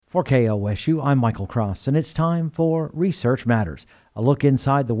For KOSU, I'm Michael Cross, and it's time for Research Matters, a look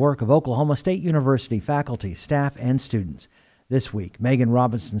inside the work of Oklahoma State University faculty, staff, and students. This week, Megan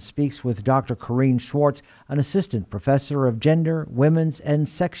Robinson speaks with Dr. Corrine Schwartz, an assistant professor of gender, women's, and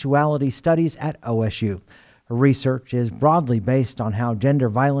sexuality studies at OSU. Her research is broadly based on how gender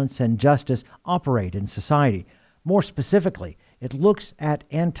violence and justice operate in society. More specifically, it looks at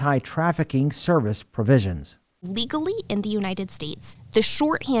anti-trafficking service provisions. Legally in the United States, the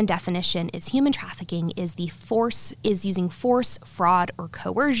shorthand definition is human trafficking is using force, fraud, or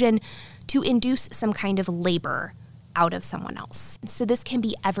coercion to induce some kind of labor out of someone else. So this can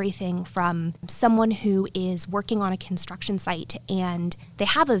be everything from someone who is working on a construction site and they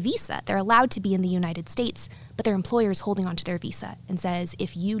have a visa. They're allowed to be in the United States, but their employer is holding onto their visa and says,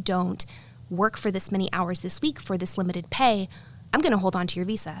 if you don't work for this many hours this week for this limited pay, I'm going to hold on to your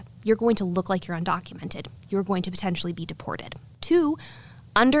visa. You're going to look like you're undocumented. You're going to potentially be deported. 2,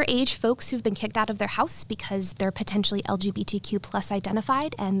 underage folks who've been kicked out of their house because they're potentially LGBTQ plus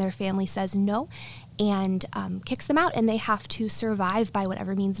identified and their family says no and kicks them out, and they have to survive by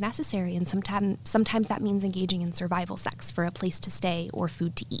whatever means necessary. And sometimes that means engaging in survival sex for a place to stay or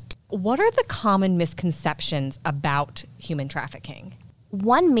food to eat. What are the common misconceptions about human trafficking?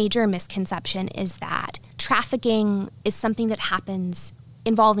 One major misconception is that trafficking is something that happens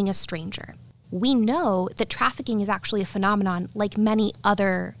involving a stranger. We know that trafficking is actually a phenomenon like many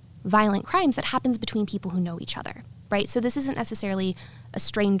other violent crimes that happens between people who know each other, right? So this isn't necessarily a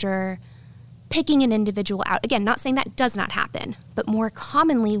stranger picking an individual out. Again, not saying that does not happen, but more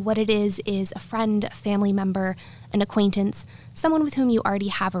commonly what it is a friend, a family member, an acquaintance, someone with whom you already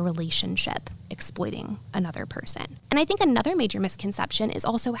have a relationship exploiting another person. And I think another major misconception is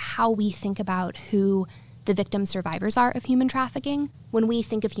also how we think about who the victim survivors are of human trafficking. When we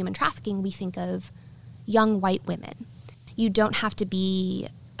think of human trafficking, we think of young white women. You don't have to be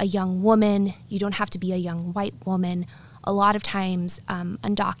a young woman. You don't have to be a young white woman. A lot of times,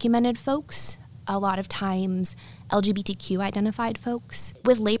 undocumented folks, a lot of times LGBTQ identified folks.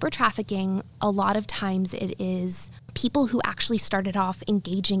 With labor trafficking, a lot of times it is people who actually started off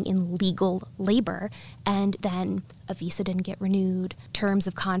engaging in legal labor and then a visa didn't get renewed, terms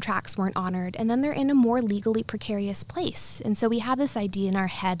of contracts weren't honored, and then they're in a more legally precarious place. And so we have this idea in our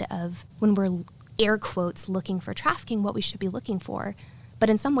head of when we're air quotes looking for trafficking, what we should be looking for, but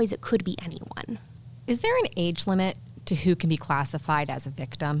in some ways it could be anyone. Is there an age limit to who can be classified as a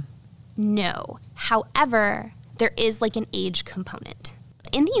victim? No. However, there is like an age component.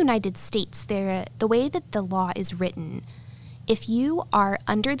 In the United States, the way that the law is written, if you are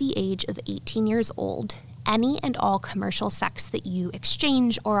under the age of 18 years old, any and all commercial sex that you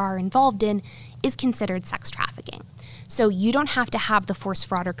exchange or are involved in is considered sex trafficking. So you don't have to have the force,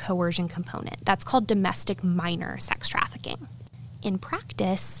 fraud, or coercion component. That's called domestic minor sex trafficking. In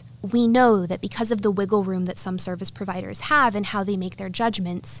practice, we know that because of the wiggle room that some service providers have and how they make their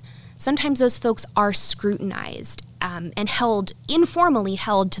judgments, sometimes those folks are scrutinized and informally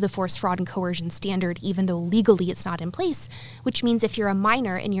held to the force, fraud, and coercion standard, even though legally it's not in place, which means if you're a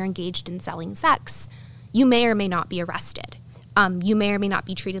minor and you're engaged in selling sex, you may or may not be arrested. You may or may not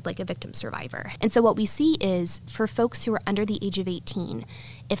be treated like a victim survivor. And so what we see is for folks who are under the age of 18,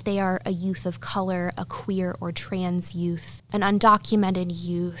 if they are a youth of color, a queer or trans youth, an undocumented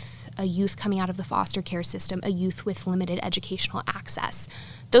youth, a youth coming out of the foster care system, a youth with limited educational access,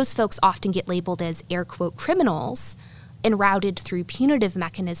 those folks often get labeled as air quote criminals and routed through punitive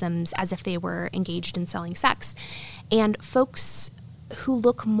mechanisms as if they were engaged in selling sex. And folks who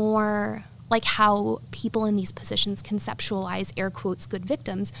look more like how people in these positions conceptualize air quotes good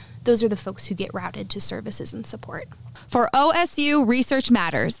victims, those are the folks who get routed to services and support. For OSU Research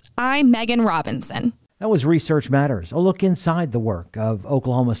Matters, I'm Megan Robinson. That was Research Matters, a look inside the work of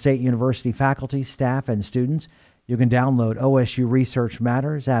Oklahoma State University faculty, staff, and students. You can download OSU Research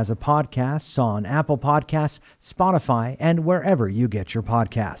Matters as a podcast on Apple Podcasts, Spotify, and wherever you get your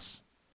podcasts.